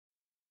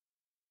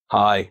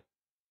Hi,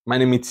 my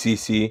name is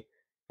Cici,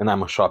 and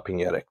I'm a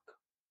shopping addict.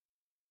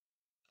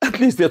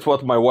 At least that's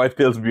what my wife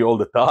tells me all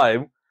the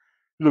time.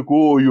 Like,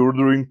 oh, you're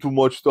ordering too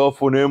much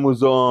stuff on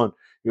Amazon.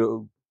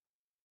 So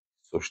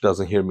she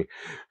doesn't hear me.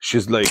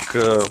 She's like,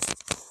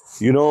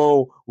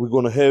 we're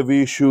gonna have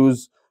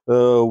issues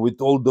with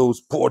all those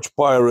porch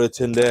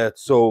pirates and that.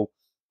 So,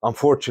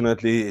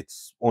 unfortunately,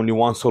 it's only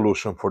one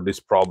solution for this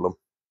problem.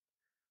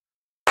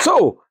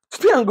 So,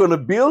 today I'm gonna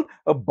build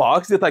a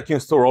box that I can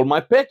store all my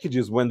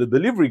packages when the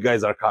delivery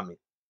guys are coming.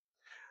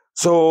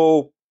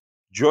 So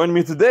join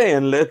me today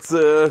and let's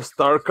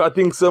start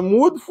cutting some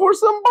wood for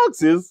some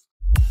boxes.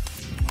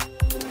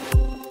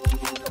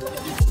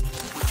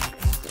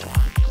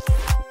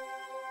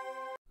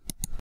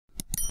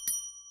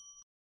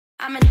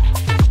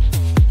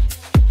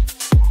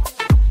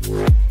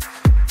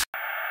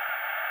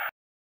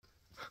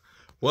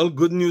 Well,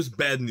 good news,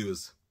 bad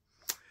news.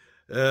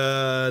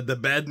 The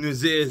bad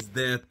news is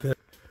that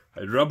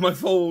I dropped my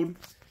phone,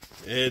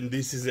 and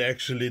this is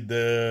actually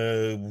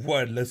the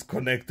wireless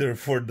connector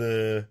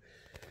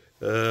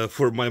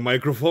for my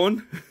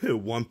microphone.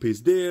 One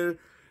piece there,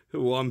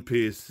 one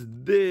piece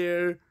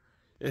there,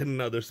 and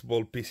another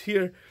small piece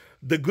here.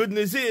 The good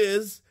news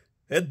is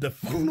that the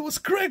phone was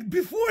cracked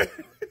before.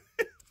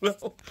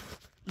 Well,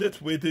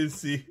 let's wait and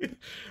see.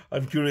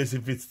 I'm curious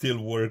if it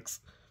still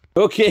works.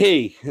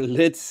 Okay,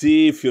 let's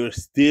see if you're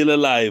still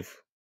alive.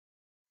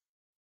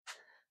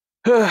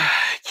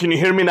 Can you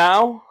hear me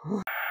now?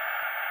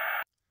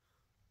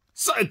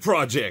 Side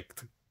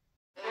project.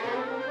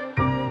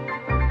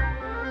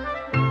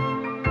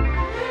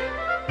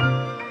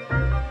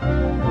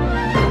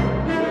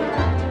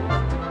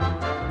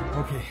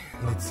 Okay,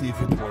 let's see if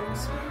it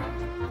works.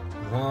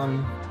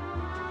 1,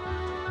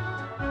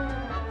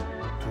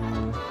 2,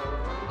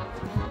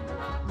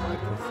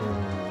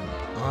 microphone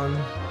on.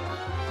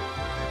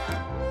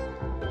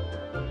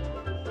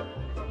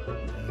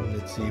 And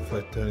let's see if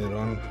I turn it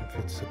on,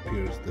 if it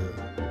appears the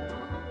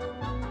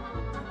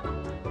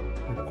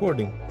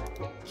recording.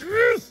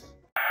 Yes!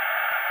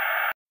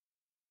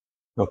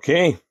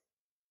 Okay.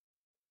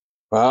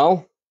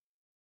 Well,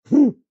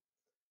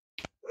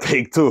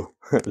 take 2.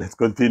 Let's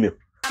continue.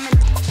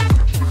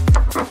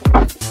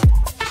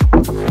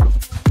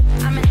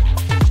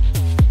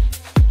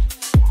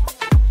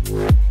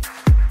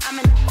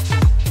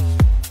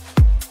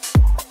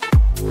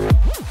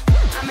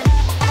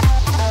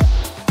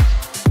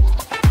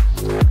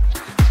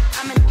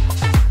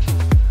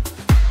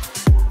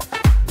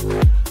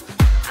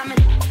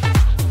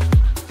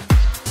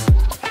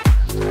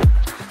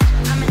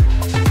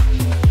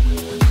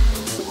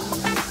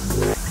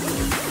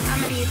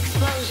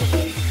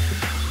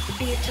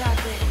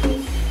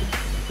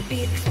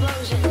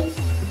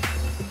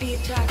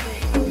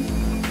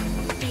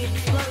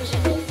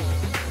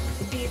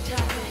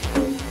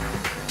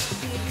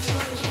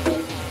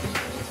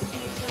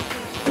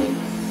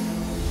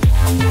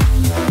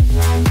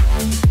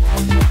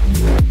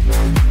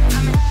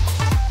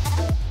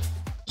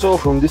 So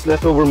from this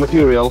leftover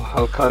material,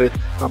 I'll cut it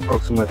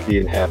approximately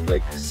in half,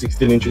 like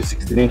 16 inches,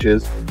 16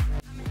 inches.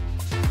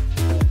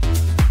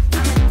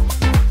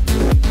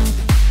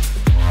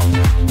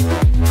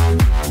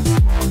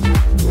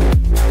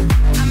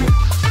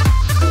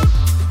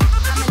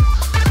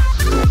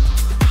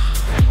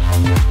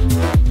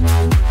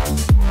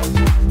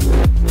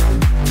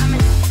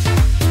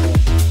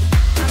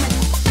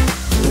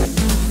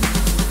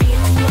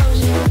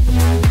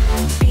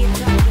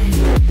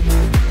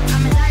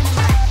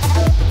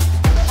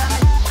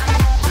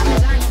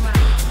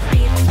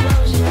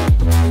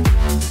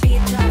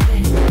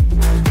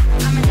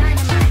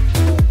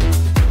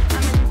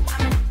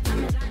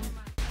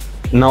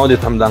 Now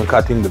that I'm done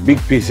cutting the big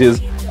pieces,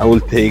 I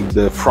will take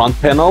the front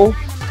panel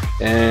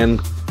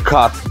and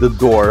cut the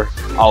door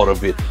out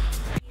of it.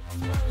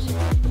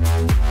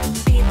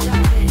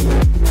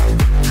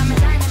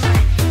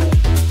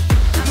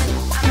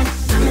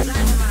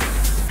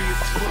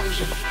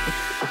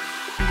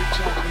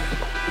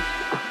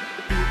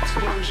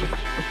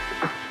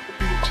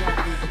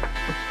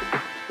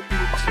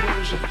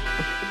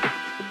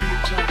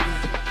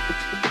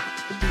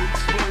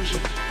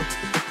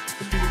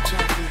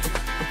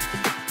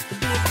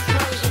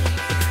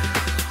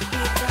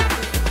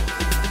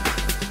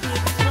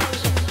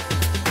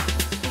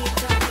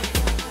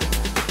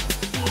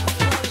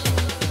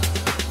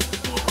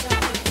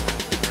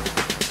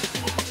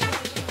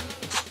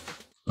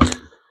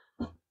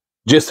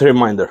 Just a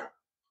reminder,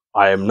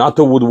 I am not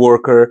a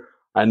woodworker.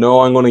 I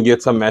know I'm going to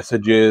get some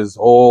messages.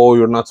 Oh,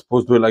 you're not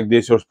supposed to do it like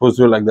this. You're supposed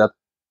to do it like that.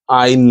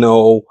 I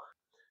know.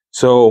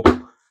 So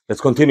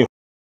let's continue.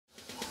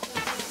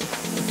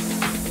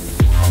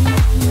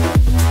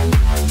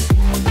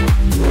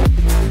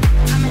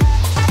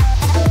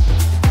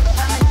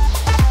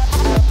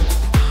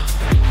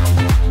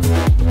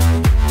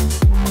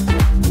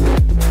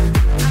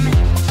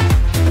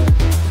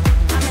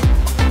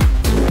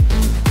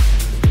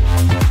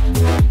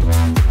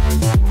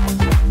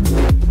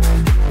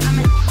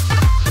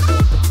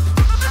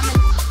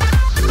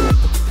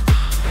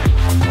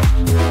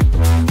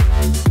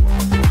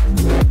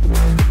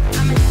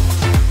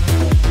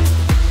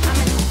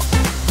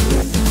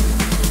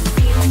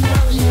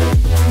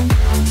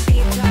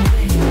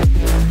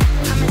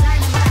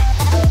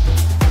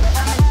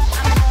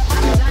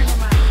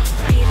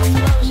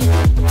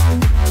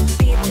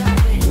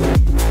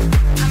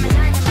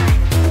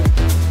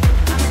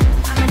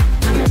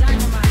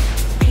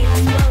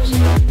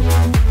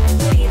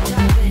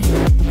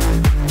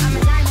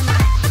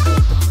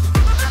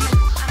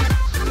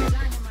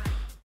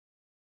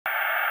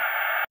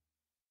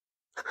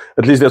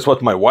 At least that's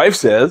what my wife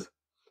says.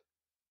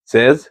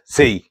 Say.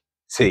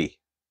 Say.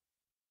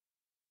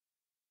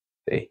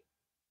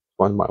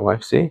 What my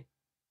wife say?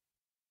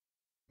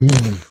 You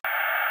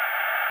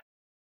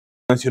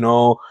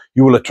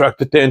will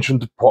attract attention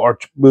to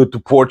porch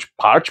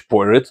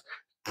pirates.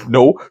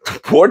 No, to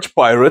porch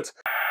pirates.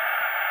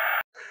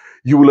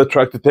 You will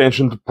attract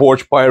attention to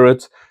porch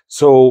pirates,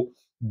 so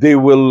they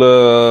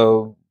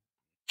will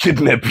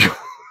kidnap you.